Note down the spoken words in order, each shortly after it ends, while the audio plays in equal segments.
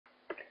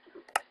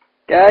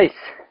Guys,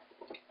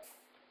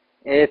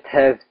 it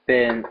has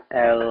been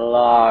a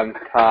long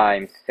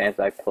time since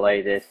I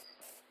played this.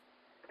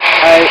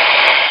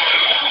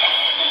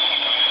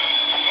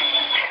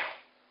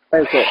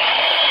 Okay.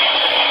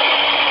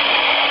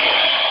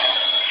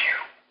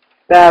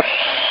 That's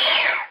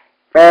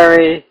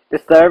very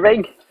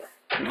disturbing.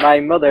 My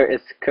mother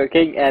is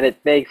cooking and it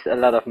makes a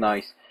lot of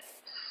noise.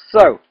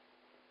 So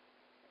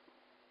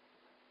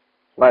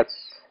let's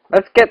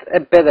get a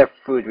better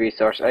food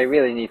resource. I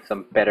really need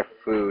some better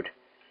food.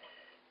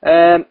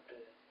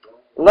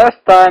 Last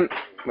time,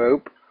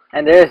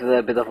 and there is a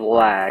little bit of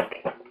lag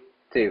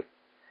too.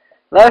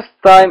 Last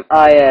time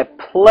I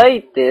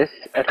played this,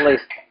 at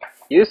least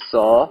you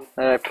saw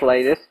that I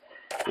played this,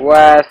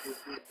 was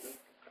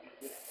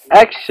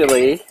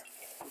actually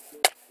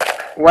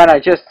when I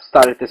just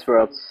started this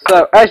world.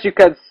 So as you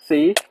can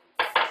see,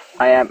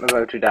 I am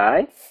about to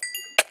die.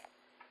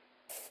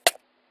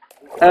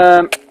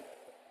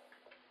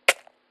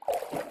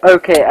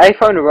 Okay, I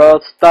found the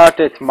world,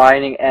 started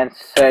mining and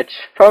such,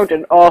 found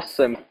an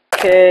awesome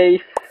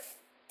cave,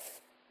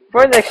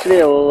 found actually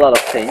a lot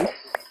of things,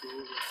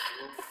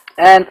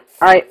 and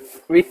I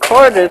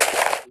recorded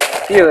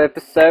a few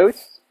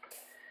episodes,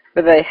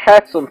 but I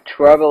had some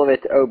trouble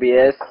with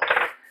OBS.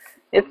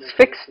 It's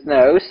fixed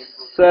now,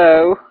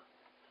 so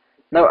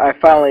now I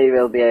finally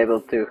will be able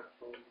to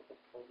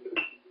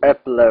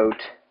upload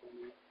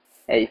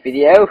a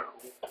video,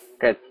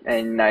 get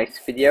a nice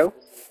video.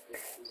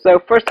 So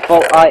first of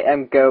all, I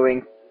am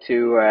going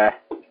to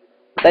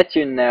let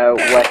you know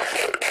what...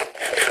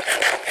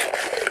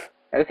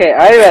 Okay,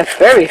 I was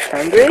very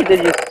hungry.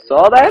 Did you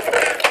saw that?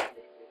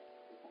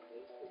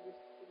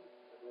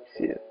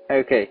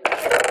 Okay.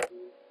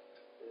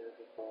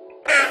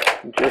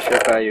 Nutrition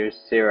value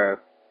 0.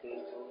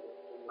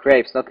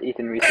 Grapes not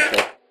eaten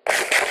recently.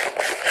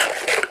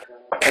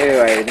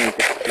 Anyway, I need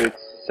the food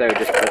so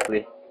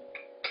desperately.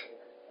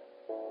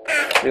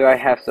 Do I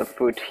have some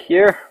food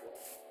here?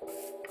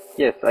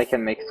 Yes, I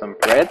can make some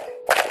bread.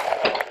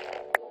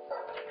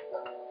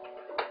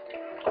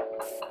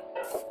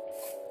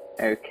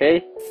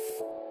 Okay.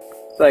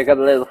 So I got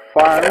a little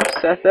farm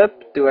set up.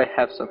 Do I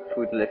have some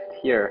food left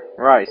here?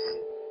 Rice.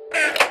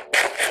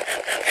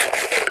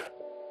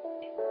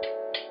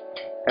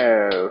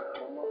 Oh.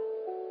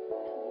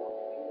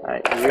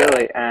 I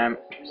really am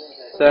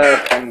so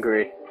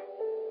hungry.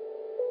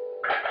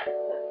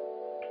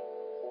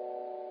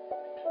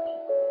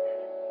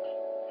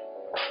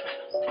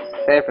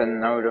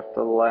 Seven out of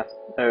the last...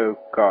 Oh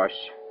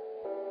gosh.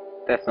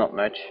 That's not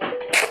much.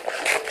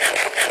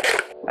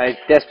 I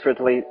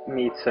desperately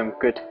need some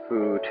good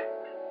food.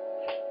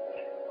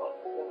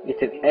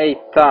 Eaten 8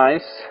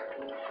 times.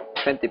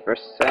 20%.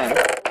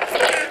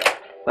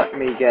 Let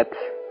me get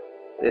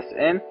this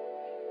in.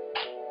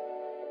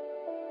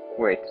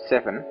 Wait,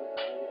 7.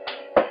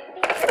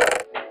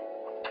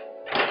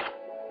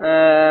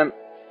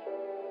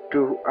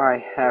 Do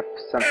I have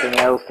something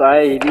else?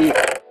 I need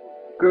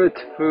good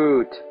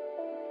food.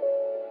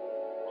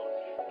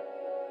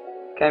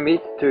 Can be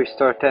to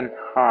restore 10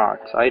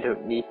 hearts. I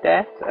don't need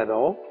that at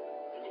all.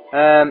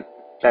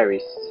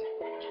 Berries.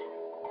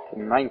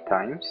 9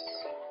 times.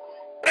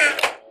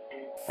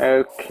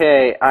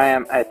 Okay, I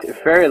am at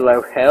very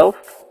low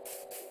health.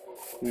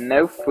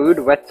 No food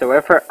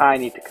whatsoever. I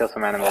need to kill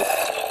some animals.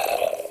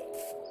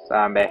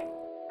 Zombie.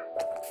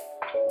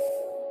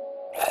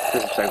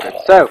 This is so good.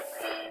 So,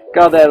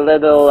 got a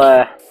little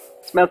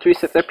smeltery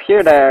set up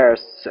here.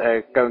 There's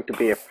going to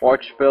be a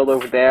forge build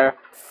over there.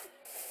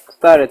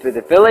 Started with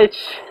the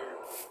village.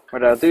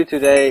 What I'll do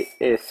today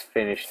is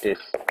finish this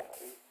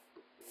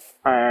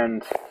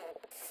and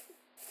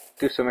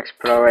do some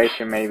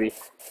exploration maybe.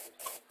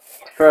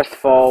 First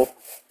of all,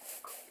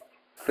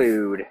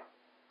 food.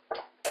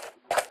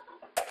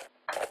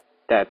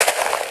 That's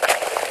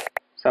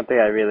something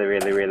I really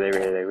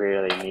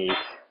need.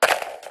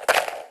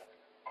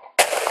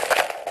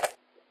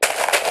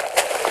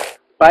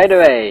 By the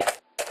way,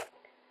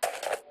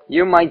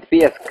 you might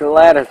be as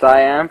glad as I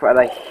am, but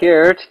I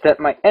heard that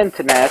my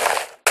internet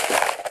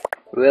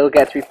will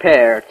get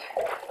repaired.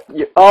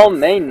 You all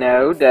may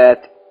know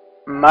that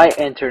my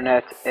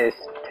internet is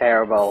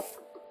terrible.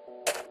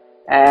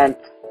 And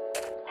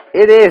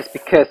it is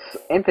because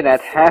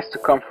internet has to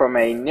come from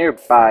a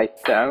nearby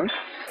town.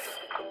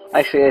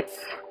 Actually, it's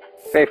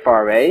very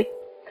far away.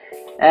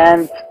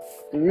 And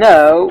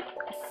now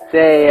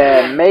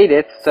they made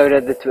it so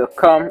that it will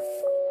come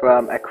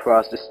from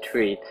across the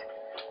street.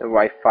 The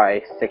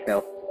Wi-Fi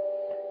signal.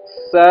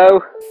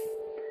 So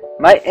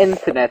my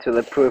internet will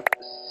improve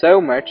so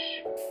much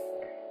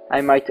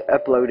I might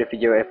upload a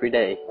video every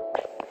day.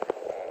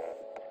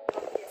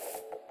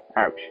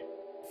 Ouch.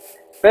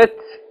 But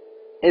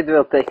it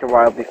will take a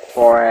while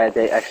before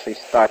they actually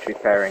start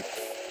repairing.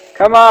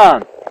 Come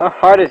on! How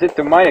hard is it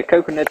to mine a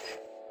coconut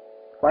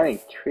climbing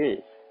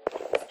tree?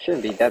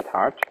 Shouldn't be that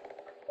hard.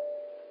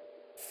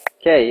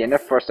 Okay,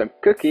 enough for some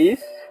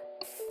cookies.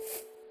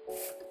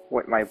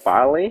 With my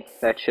barley,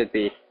 that should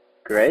be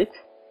great.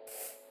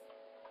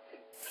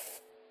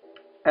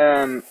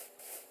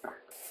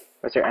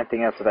 Was there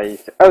anything else that I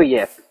used to... Oh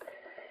yes!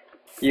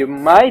 You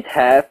might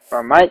have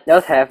or might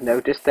not have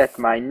noticed that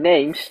my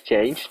name's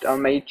changed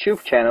on my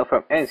YouTube channel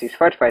from EmMC's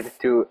Firefighter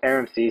to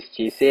EmMC's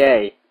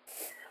GCA.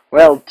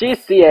 Well,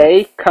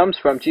 GCA comes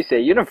from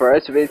GCA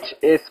Universe, which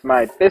is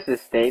my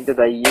business name that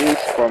I use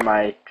for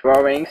my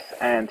drawings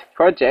and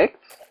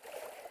projects.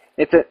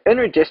 It's an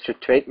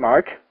unregistered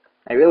trademark.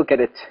 I will get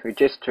it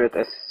registered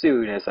as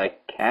soon as I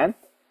can.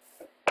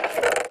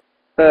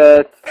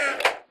 But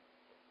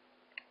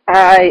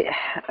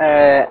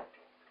I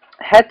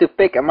had to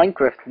pick a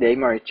Minecraft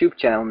name or a YouTube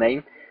channel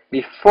name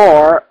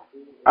before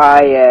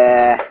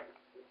I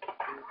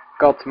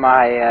got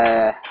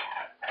my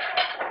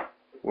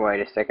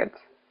wait a second.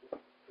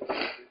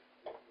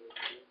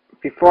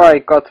 Before I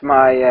got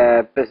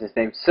my business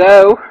name,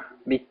 so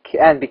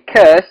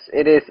because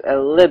it is a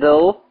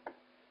little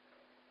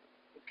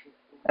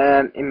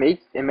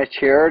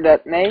immature,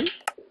 that name.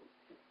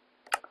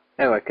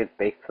 Oh, I could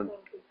bake some.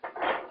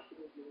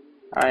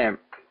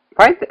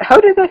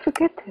 How did I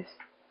forget this?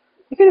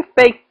 I could have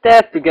baked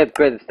that to get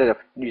bread instead of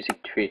using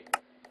tree.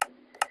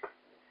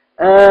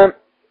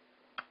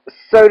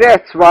 So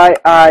that's why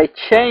I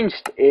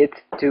changed it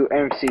to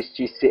EmMC's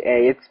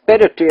GCA. It's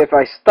better to if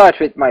I start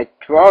with my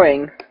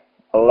drawing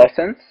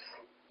lessons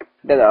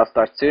that I'll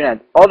start soon,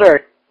 and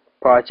other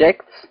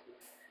projects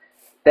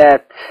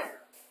that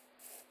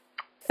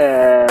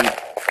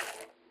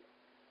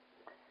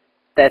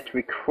that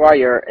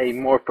require a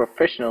more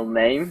professional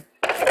name,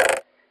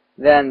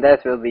 then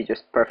that will be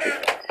just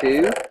perfect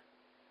too.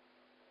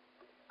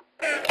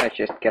 Let's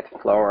just get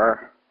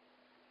flour.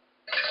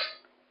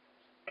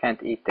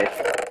 Can't eat this.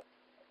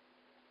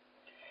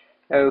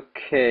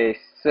 Okay,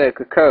 so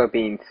cocoa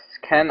beans.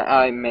 Can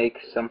I make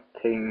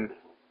something,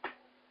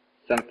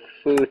 some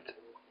food?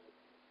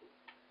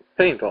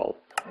 Paintball.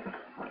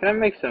 Can I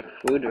make some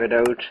food with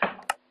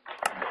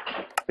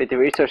the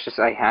resources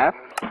I have?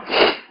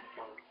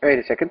 Wait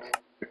a second.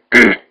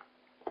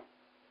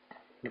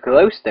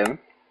 Glowstone.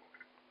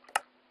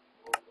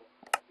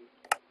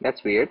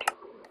 That's weird.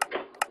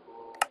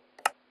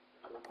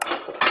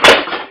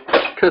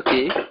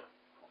 Cookie.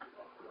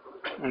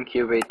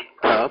 Incubate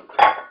up.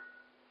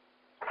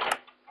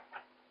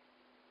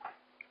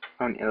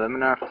 On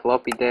Eliminar,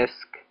 floppy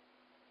disk.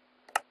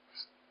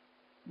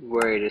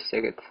 Wait a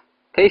second.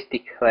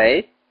 Tasty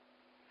clay.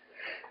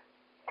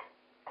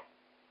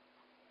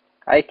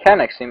 I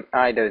can actually.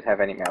 I don't have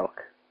any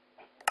milk.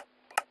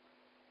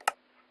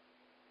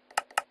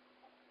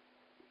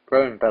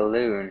 Brown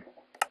balloon.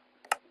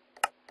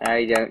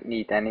 I don't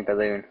need any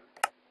balloon.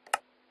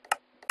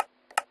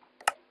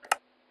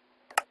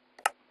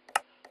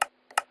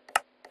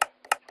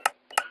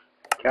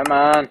 Come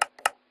on.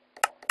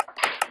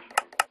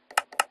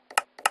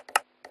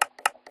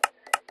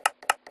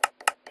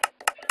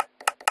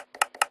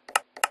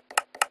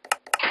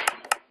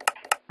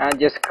 I'm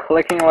just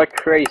clicking like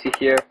crazy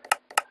here.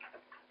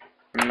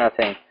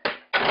 Nothing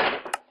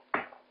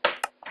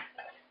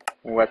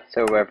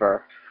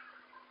whatsoever.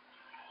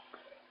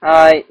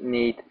 I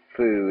need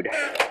food.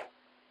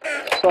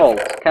 Salt.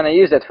 Can I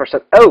use that for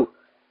some? Oh!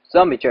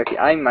 Zombie jerky.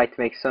 I might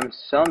make some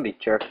zombie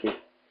jerky.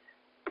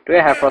 Do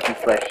I have rotten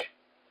flesh?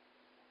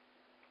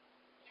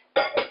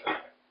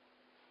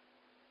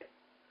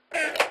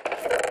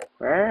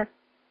 Where?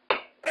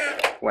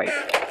 Wait.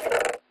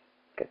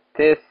 Get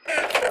this.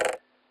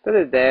 Put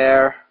it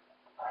there.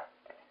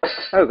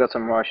 Oh, got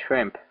some raw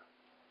shrimp.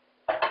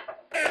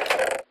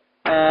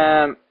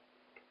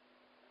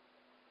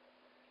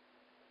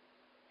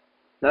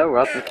 No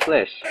rotten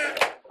flesh.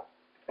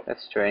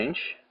 That's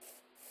strange.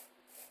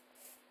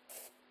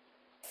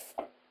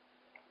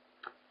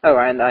 Oh,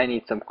 and I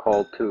need some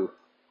coal too.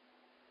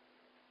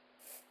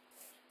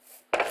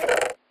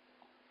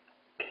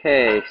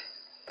 Okay,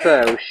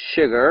 so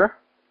sugar.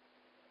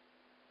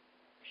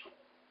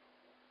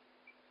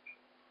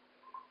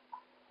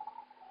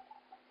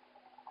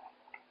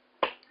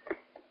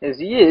 Is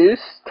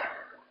used.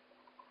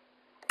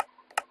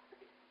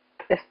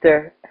 Is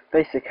there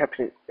basic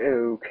happening?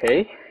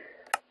 Okay.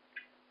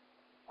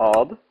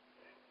 Odd.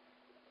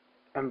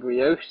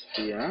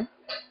 Ambrosia.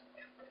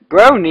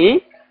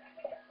 Brownie.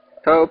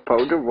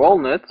 Powder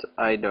walnuts.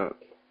 I don't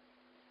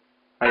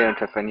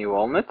have any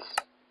walnuts.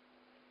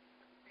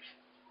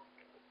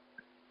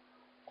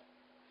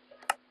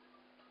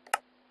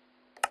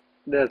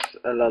 That's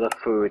a lot of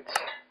food.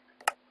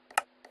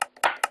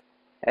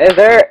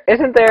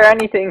 Isn't there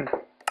anything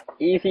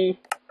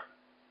easy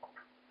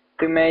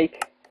to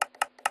make?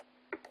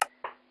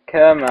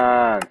 Come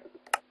on.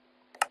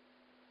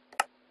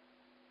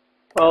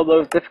 All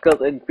those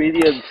difficult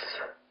ingredients.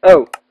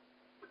 Oh,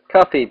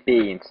 coffee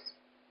beans.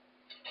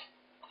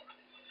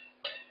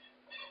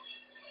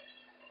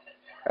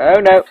 Oh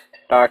no.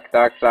 Dark.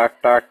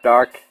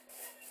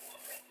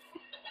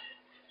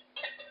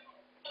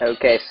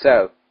 Okay,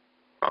 so.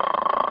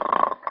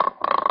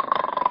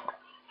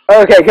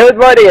 Okay, good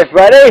morning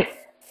everybody.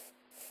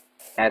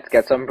 Let's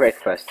get some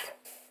breakfast.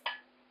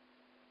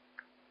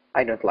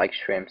 I don't like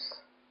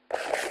shrimps.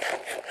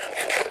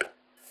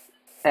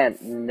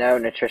 And no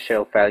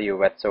nutritional value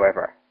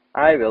whatsoever.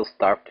 I will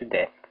starve to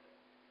death.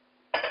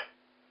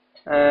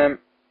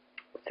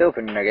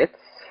 silver nuggets.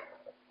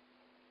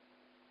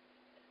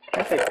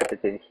 Can't I put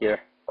it in here?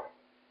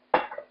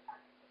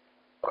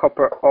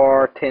 Copper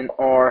ore, tin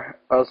ore,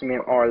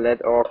 osmium ore,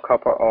 lead ore,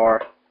 copper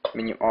ore,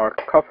 aluminium ore,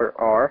 copper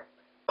ore,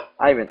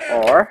 iron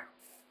ore.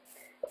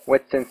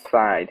 What's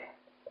inside?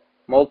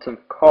 Molten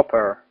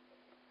copper.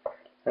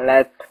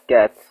 Let's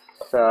get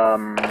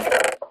some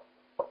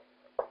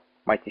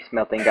mighty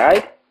smelting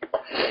guide.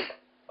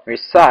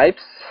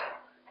 Recipes.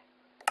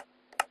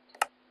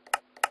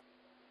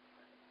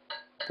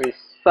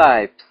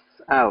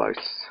 Alloys.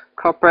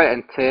 Copper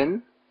and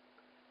tin.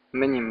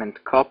 Aluminium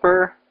and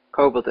copper.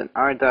 Cobalt and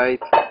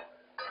iodide.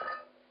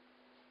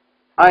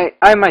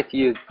 I might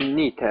need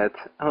that.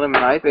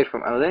 Aluminite made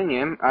from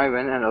aluminium,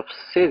 iron and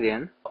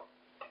obsidian.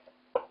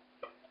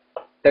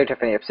 Don't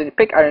have any obsidian.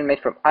 Pig iron made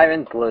from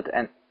iron, blood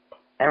and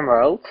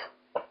emerald.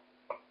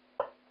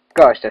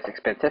 Gosh, that's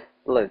expensive.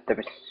 Blood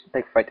damage,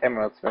 liquefied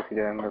emeralds, smelting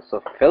the emeralds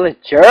of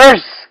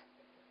villagers!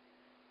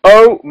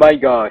 Oh my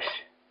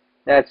gosh.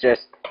 That's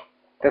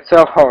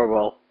so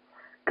horrible.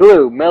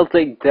 Glue,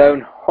 melting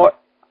down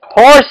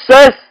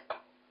horses!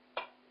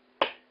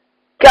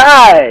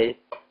 Guys,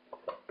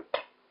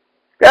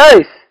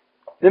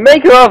 the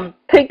maker of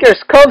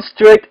Tinker's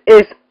Construct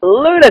is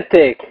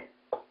lunatic.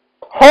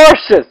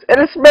 Horses in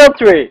a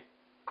smeltery.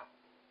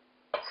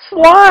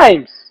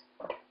 Slimes.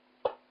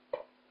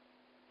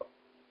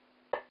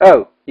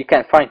 Oh, you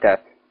can't find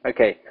that.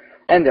 Okay.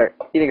 Ender,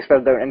 eating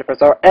spell down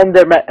Enderpearls or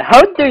Enderman.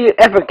 How do you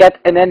ever get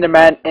an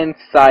Enderman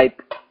inside?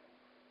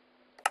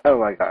 Oh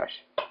my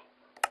gosh.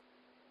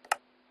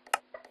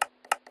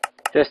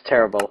 Just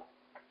terrible.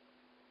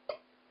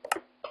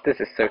 This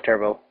is so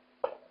terrible.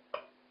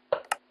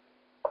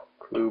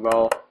 Glue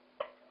ball.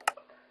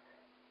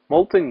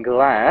 Molten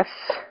glass.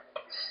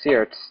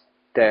 Seared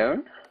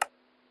stone.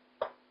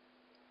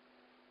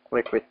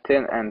 Liquid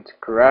tin and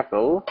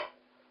gravel.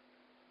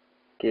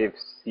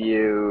 Gives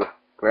you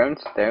ground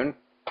stone.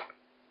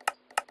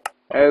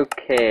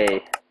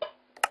 Okay.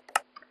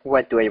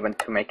 What do I want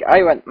to make?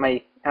 I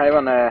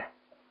wanna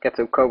get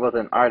some cobalt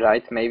and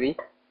iodide maybe.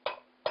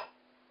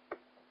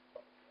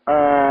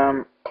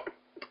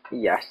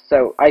 Yeah,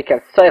 so I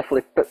can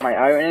safely put my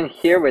iron in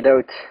here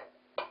without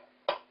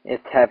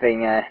it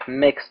having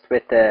mixed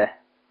with the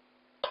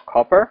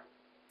copper.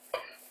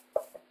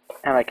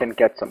 And I can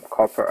get some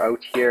copper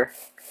out here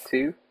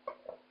too.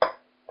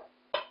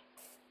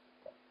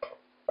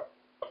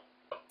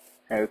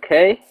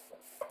 Okay.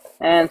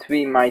 And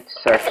we might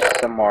search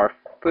some more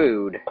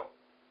food.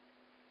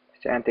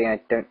 Is there anything I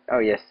don't... Oh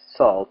yes,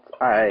 salt.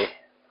 I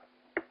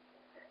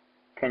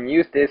can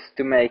use this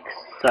to make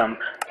some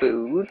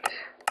food.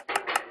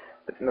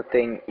 But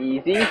nothing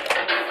easy.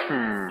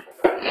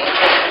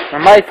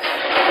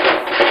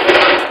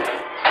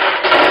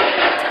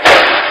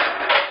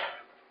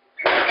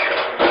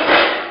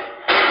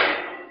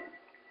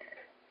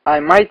 I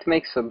might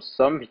make some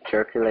zombie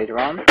jerky later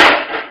on.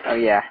 Oh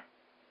yeah,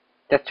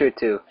 that's true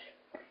too.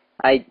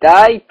 I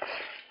died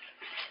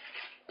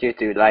due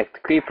to like the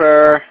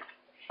creeper,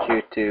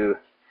 due to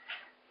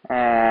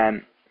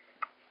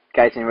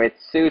guys in red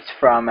suits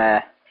from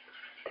a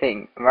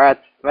thing.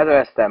 What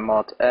was that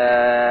mod?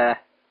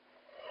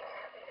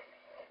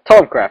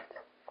 Tomcraft,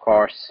 of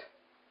course.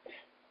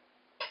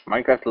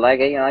 Minecraft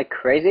lagging like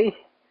crazy.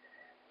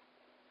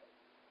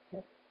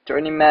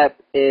 Journey map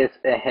is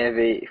a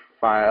heavy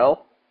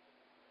file,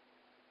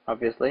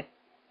 obviously.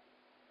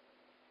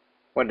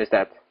 What is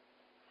that?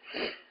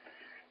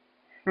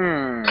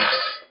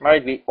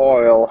 Might be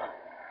oil.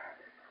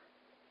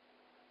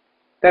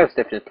 That's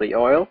definitely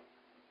oil.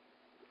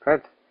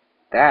 What's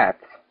that?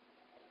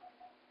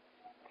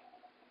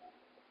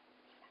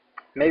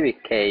 Maybe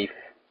cave.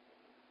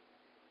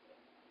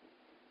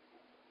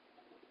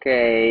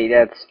 Okay,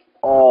 that's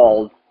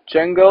all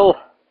jungle.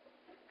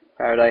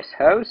 Paradise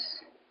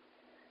house.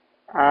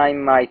 I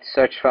might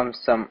search from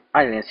some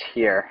islands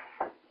here.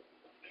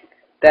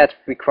 That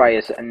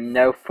requires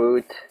no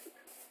food,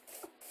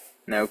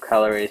 no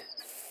calories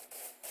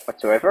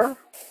whatsoever.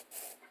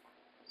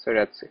 So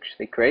that's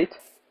actually great.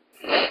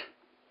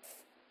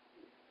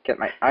 Get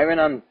my iron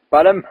on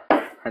bottom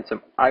and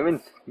some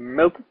iron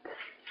smelted.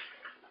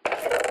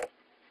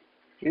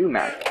 Ooh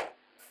man.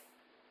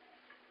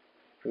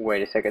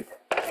 Wait a second.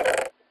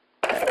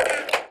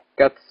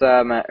 Got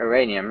some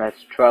uranium.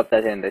 Let's drop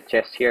that in the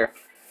chest here.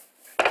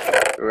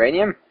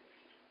 Uranium.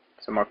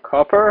 Some more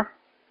copper.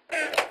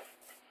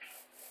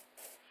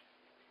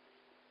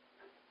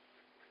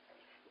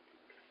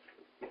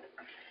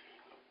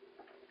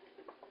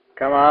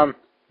 Come on,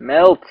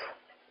 melt.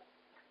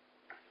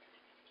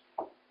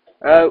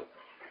 Oh,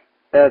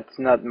 that's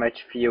not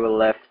much fuel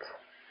left.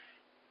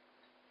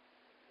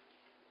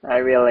 I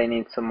really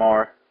need some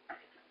more.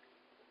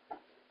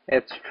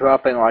 It's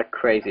dropping like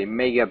crazy.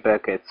 Mega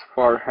buckets,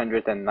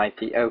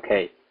 490.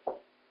 Okay.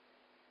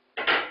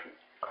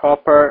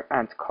 Copper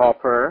and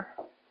copper.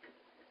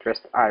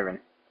 Just iron.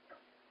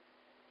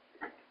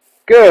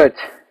 Good.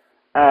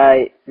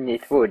 I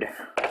need wood.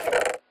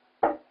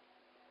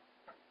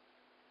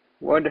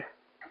 Wood.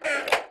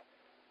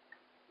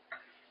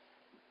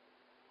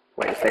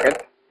 Wait a second.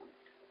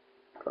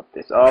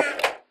 this off.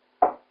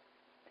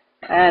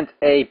 And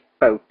a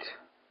boat.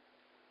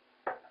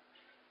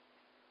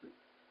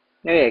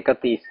 Oh yeah, I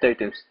got these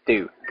totems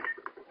too.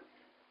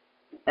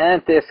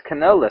 And this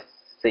canola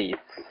seeds.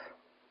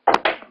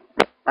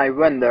 I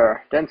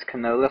wonder, that's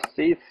canola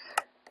seeds?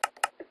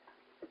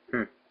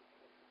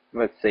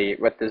 Let's see,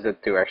 what does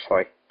it do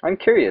actually? I'm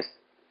curious.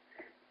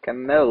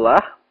 Canola,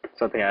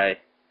 something I...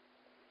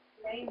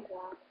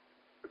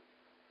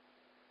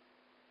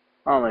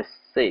 Only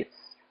seeds.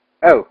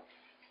 Oh!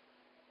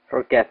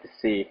 Forget to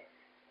see.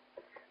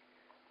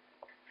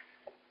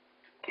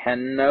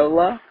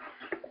 Canola?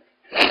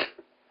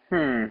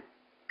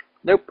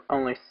 Nope,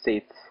 only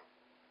seeds.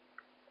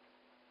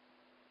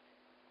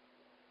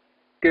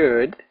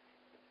 Good.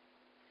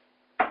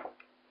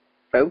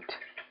 Boat.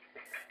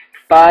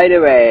 By the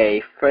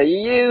way, for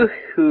you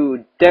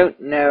who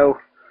don't know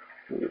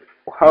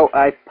how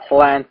I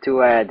plan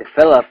to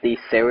develop these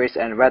series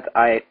and what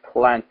I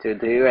plan to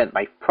do and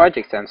my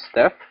projects and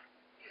stuff,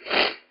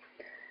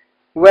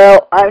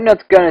 well, I'm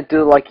not gonna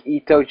do like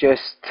Etho,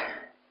 just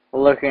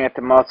looking at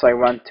the mods I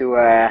want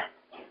to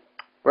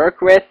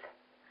work with,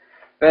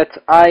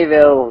 but I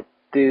will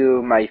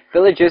do my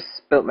villages,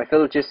 build my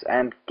villages,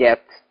 and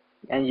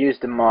use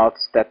the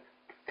mods that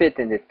fit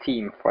in the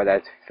theme for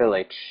that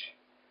village.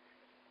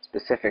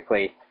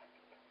 Specifically,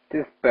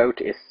 this boat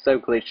is so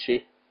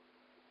glitchy.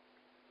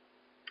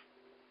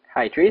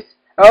 Hi trees.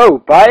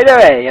 Oh, by the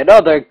way,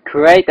 another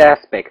great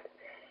aspect.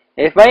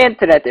 If my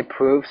internet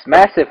improves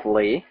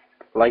massively,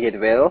 like it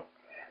will,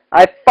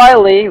 I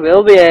finally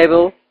will be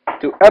able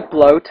to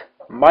upload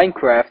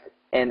Minecraft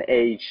in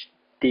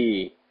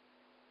HD.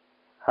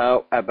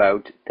 How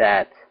about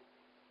that?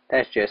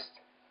 That's just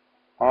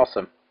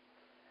awesome.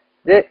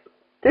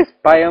 This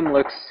biome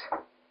looks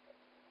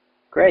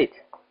great.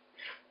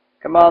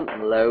 Come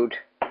on, load.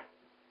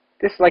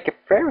 This is like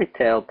a fairy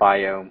tale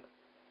biome.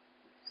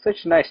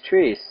 Such nice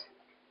trees.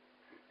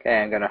 Okay,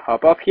 I'm gonna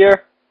hop off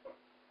here.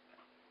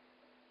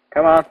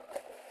 Come on.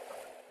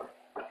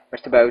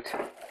 Where's the boat?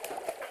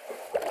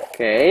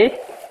 Okay.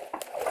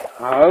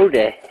 How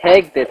the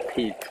heck did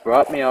he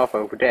drop me off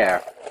over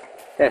there?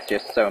 That's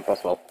just so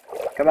impossible.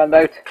 Come on,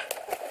 boat.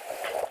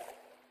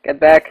 Get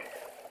back.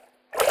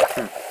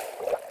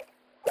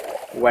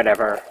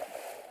 Whatever.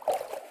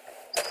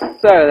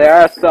 So, there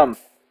are some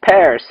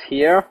pears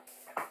here.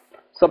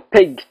 Some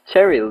pink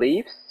cherry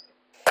leaves.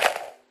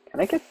 Can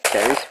I get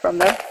cherries from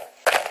them?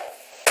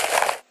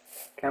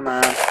 Come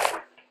on.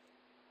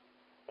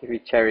 Give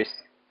me cherries.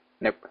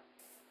 Nope.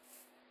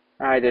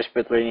 I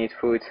desperately need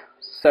food.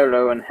 So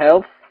low on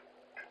health.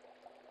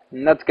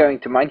 Not going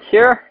to mine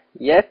here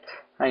yet.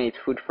 I need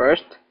food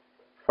first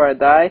before I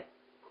die.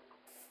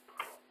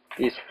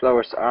 These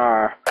flowers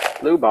are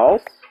blue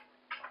balls.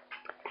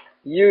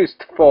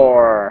 Used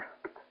for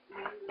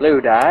blue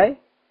dye.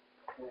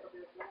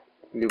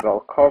 Blue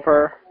ball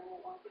cover.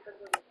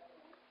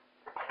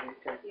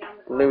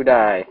 Blue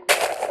dye.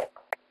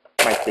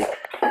 Might take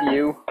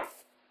few.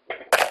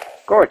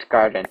 Gourd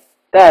garden.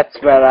 That's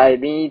what I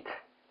need.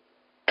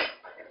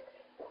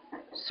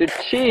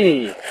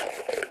 Zucchini.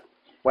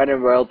 What in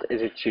the world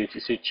is a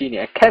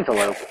zucchini? A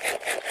cantaloupe.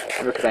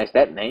 I recognize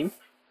that name.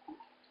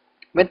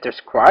 Winter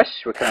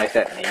squash. Recognize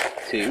that name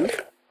too.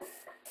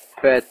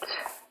 But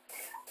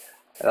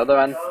the other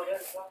one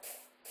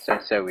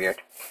sounds so weird.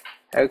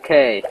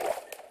 Okay.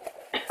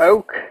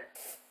 Oak.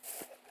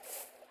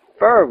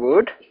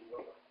 Firewood.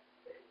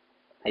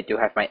 I do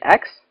have my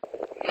axe.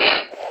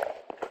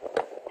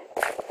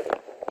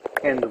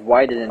 And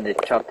why didn't it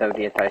chop down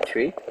the entire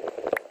tree?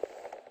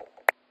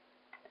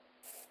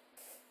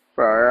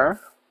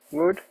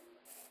 Firewood.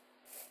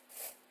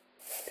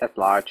 That's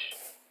large.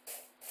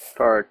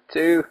 For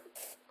 2.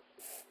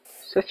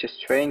 Such a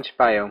strange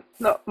biome.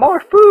 No,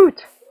 more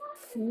food!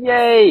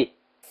 Yay!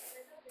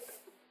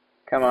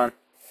 Come on.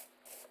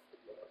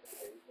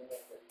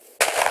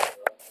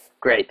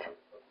 Great.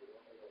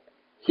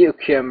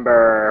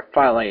 Cucumber.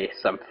 Finally,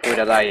 some food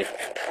that I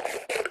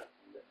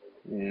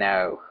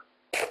know.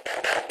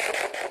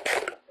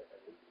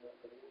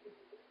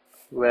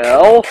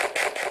 Well,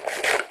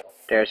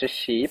 there's a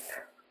sheep.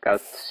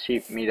 Got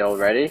sheep meat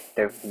already.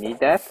 Don't need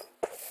that.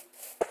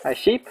 A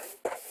sheep.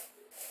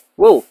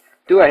 Wolf.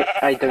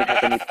 I don't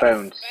have any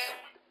bones.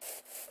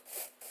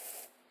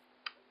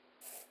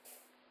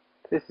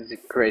 This is a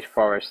great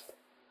forest.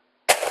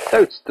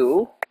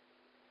 Toadstool.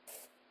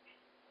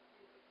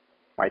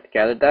 Might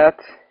gather that.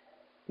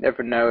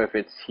 Never know if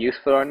it's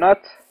useful or not.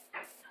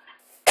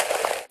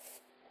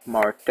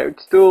 More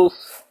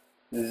toadstools.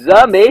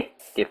 Zombie!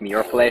 Give me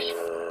your flesh.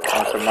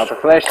 And some other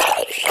flesh.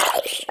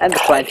 And the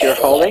plant you're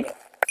holding.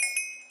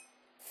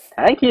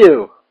 Thank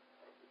you!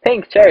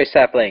 Pink cherry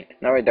sapling.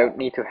 Now I don't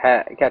need to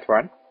get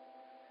one.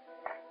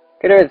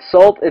 Get rid of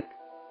salt. It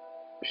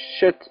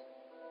should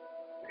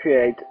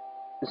create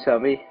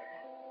zombie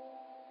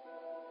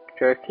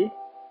jerky.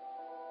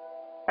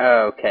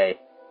 Okay.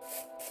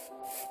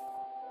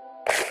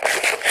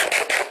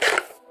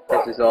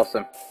 This is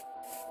awesome.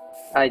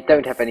 I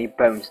don't have any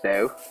bones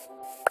though.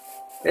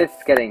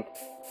 It's getting...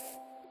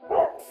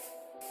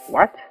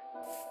 What?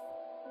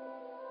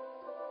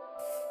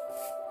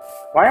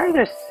 Why are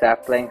there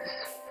saplings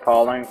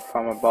falling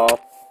from above?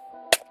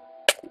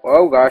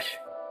 Oh gosh.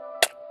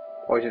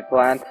 Poison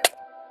plant.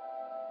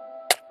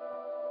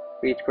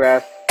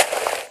 Wheatgrass.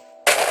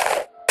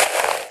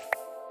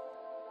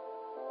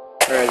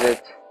 Where is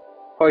it?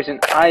 Poison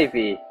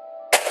ivy.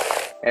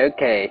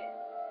 Okay.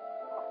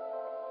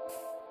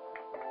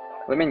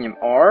 Aluminium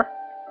ore.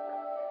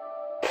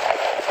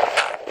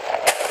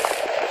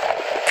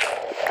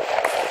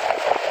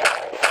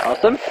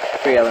 Awesome.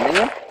 3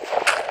 aluminium.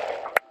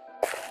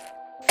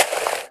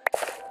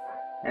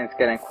 And it's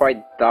getting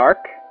quite dark.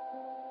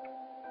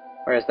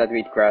 Where is that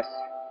wheatgrass?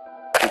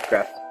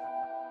 Wheatgrass.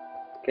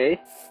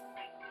 Okay.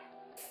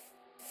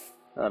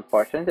 Not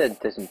important, it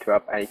doesn't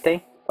drop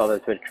anything. Thought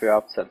it would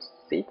drop some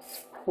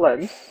seeds,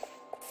 plums,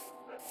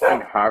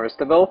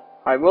 unharvestable.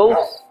 High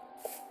wolves.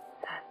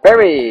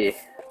 Berry!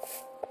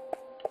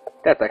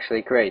 That's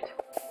actually great.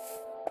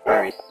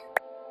 Berries.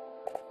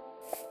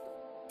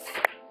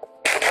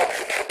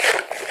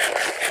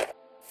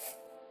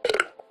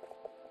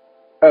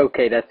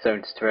 Okay, that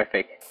sounds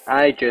terrific.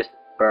 I just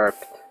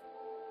burped.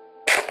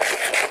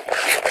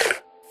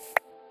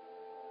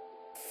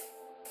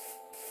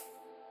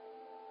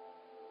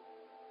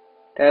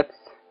 That's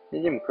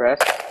medium grass.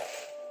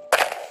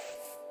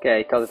 Okay,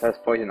 I thought it has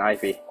poison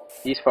ivy.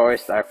 These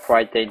forests are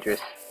quite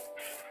dangerous.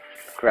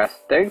 Grass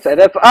stones, and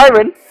that's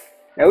iron!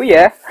 Oh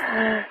yeah!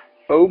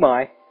 Oh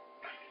my.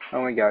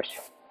 Oh my gosh.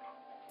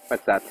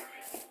 What's that?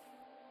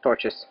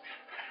 Torches.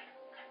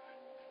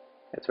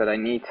 That's what I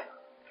need.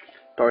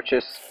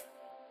 Torches.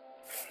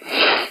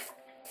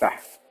 Ah.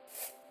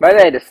 By the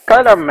way, this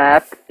color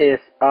map is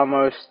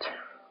almost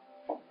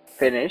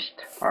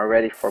finished, or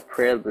ready for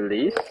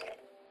pre-release.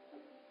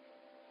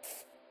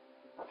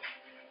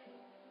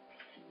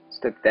 Is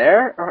it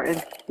there or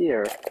in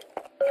here?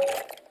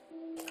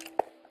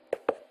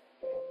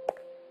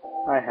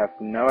 I have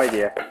no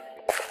idea,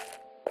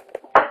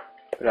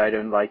 but I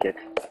don't like it.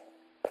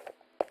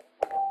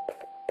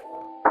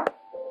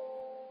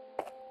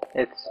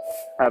 It's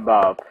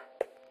above.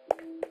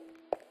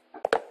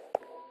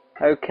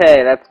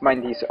 Okay, let's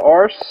mine these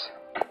ores.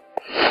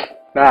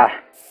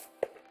 Ah,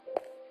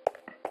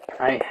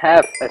 I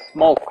have a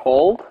small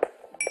coal,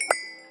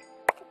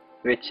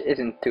 which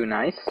isn't too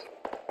nice.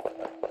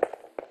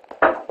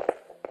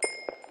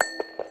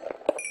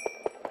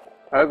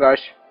 Oh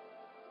gosh,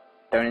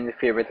 don't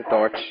interfere with the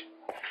torch.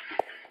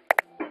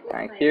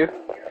 Thank you.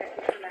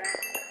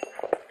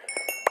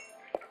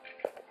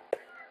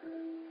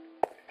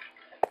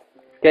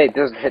 Okay, it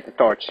doesn't hit the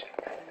torch.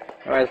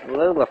 There's a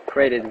little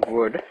upgraded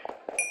wood.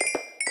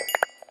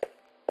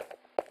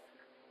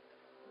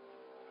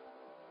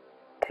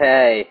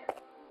 Okay.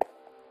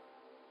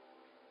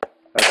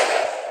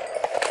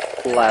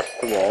 Let's blast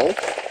the wall.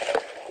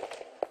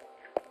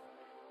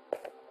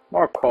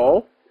 More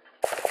coal.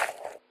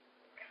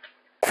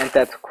 And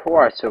that's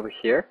quartz over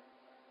here.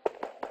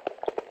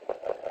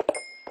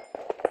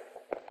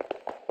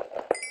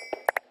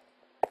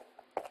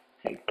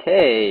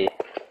 Okay.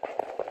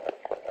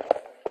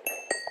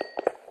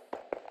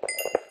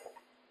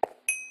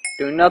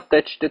 Do not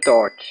touch the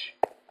torch.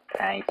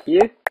 Thank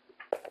you.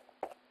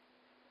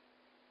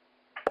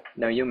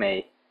 No, you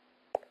may.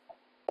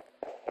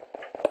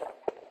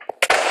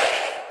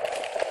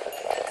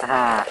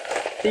 Aha!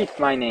 Seed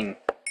mining!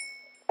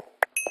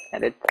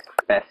 At its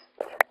best.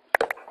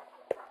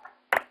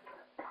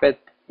 But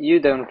you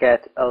don't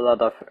get a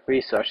lot of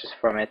resources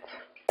from it,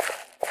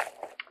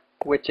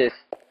 which is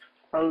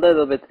a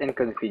little bit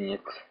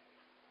inconvenient.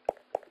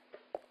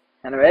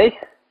 Anyway,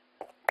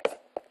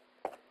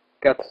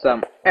 got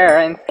some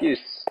air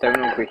infused stone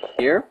over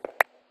here.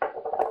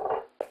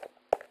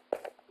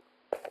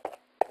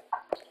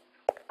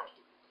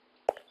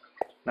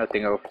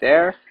 Nothing over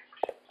there.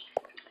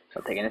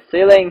 Nothing in the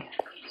ceiling.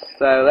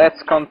 So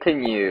let's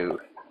continue.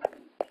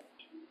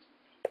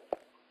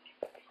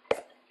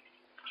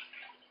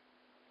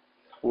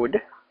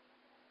 Wood.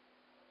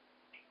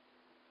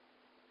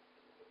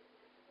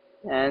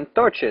 And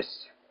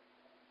torches.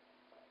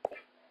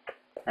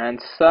 And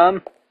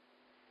some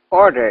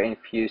order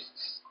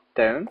infused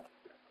stone.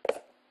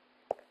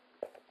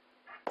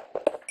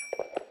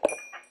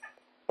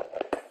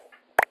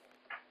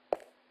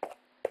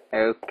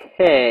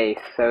 Okay,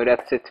 so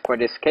that's it for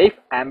this cave.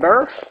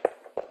 Amber.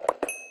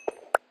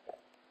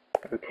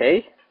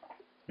 Okay.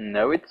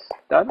 No, it's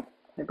done,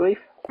 I believe.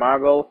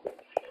 Marble.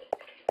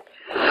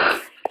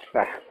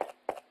 Ah.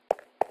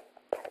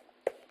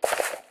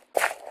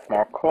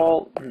 More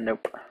coal.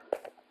 Nope.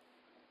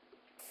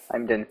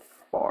 I'm done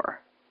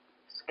for.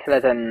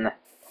 Skeleton.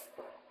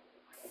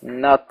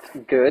 Not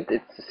good.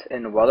 It's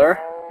in water.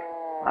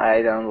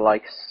 I don't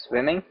like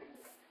swimming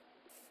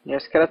near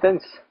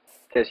skeletons.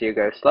 Because you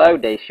go slow,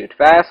 they shoot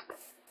fast,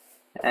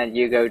 and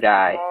you go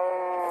die.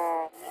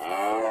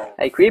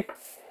 Hey creep!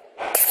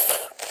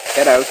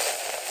 Get out.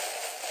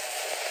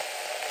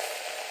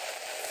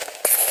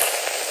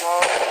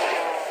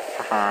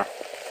 Haha.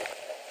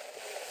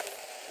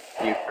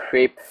 You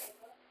creep.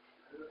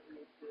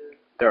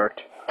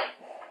 Dirt.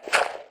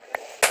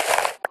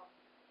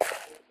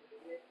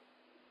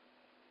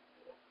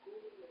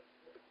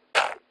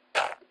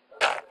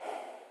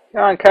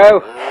 Come on,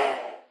 cow.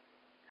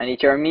 I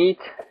need your meat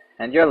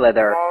and your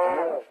leather.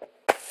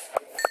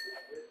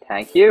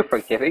 Thank you for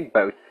giving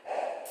both.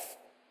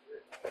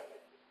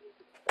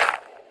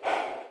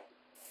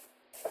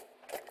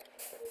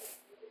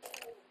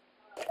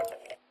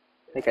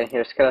 I can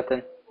hear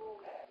skeleton.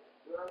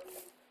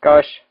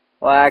 Gosh,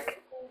 lag.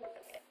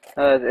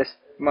 This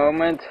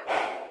moment.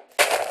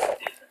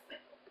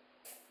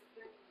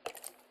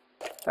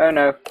 Oh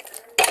no.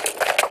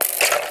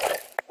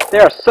 They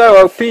are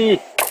so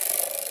OP!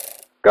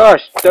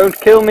 Gosh, don't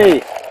kill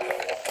me!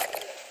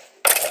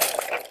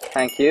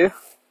 Thank you.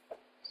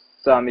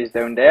 Zombies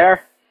down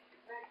there.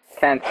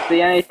 Can't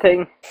see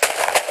anything.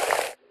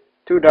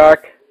 Too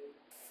dark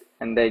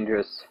and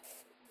dangerous.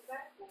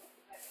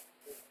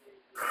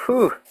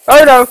 Whew.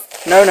 Oh no!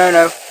 No, no,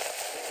 no.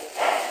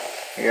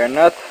 You're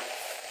not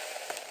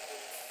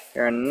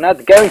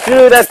going to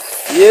do that!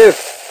 You!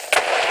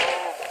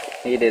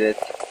 He did it.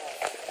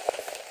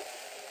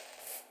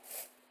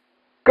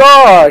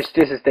 Gosh,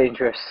 this is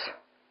dangerous.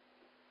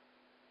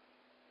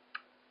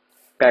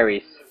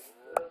 Berries.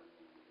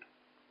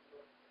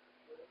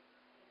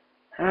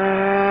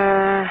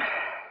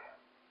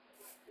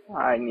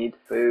 I need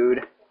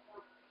food.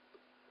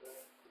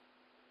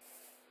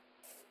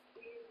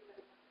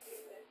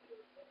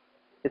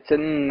 It's a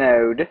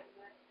node.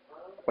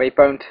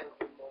 Waypoint.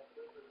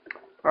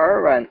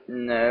 Or a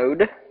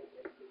node.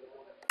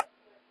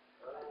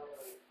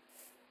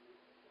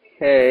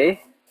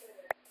 Okay.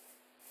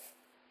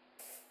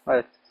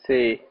 Let's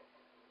see.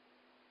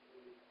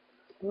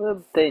 A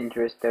little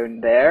dangerous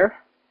down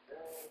there.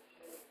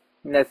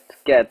 Let's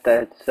get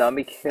that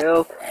zombie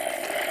killed.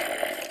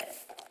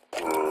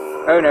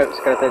 Oh no,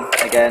 skeleton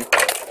again.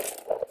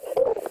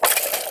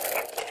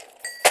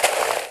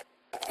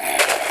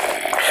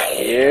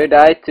 You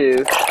die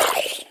too.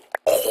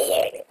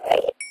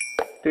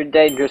 Too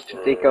dangerous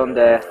to take on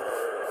the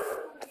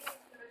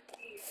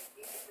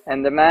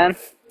Enderman.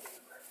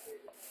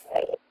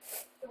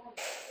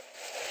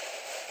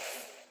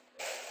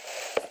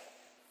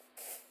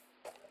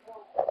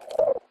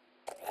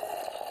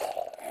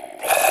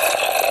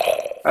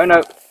 Oh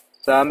no,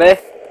 zombie.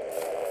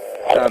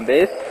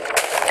 Zombies.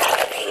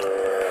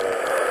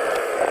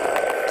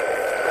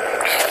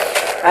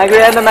 Angry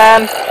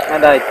Enderman,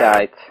 and I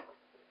died.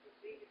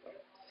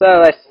 So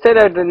let's sit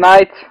out the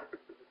night.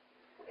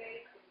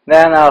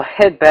 Then I'll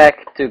head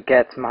back to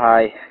get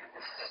my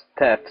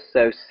stuff.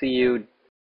 So see you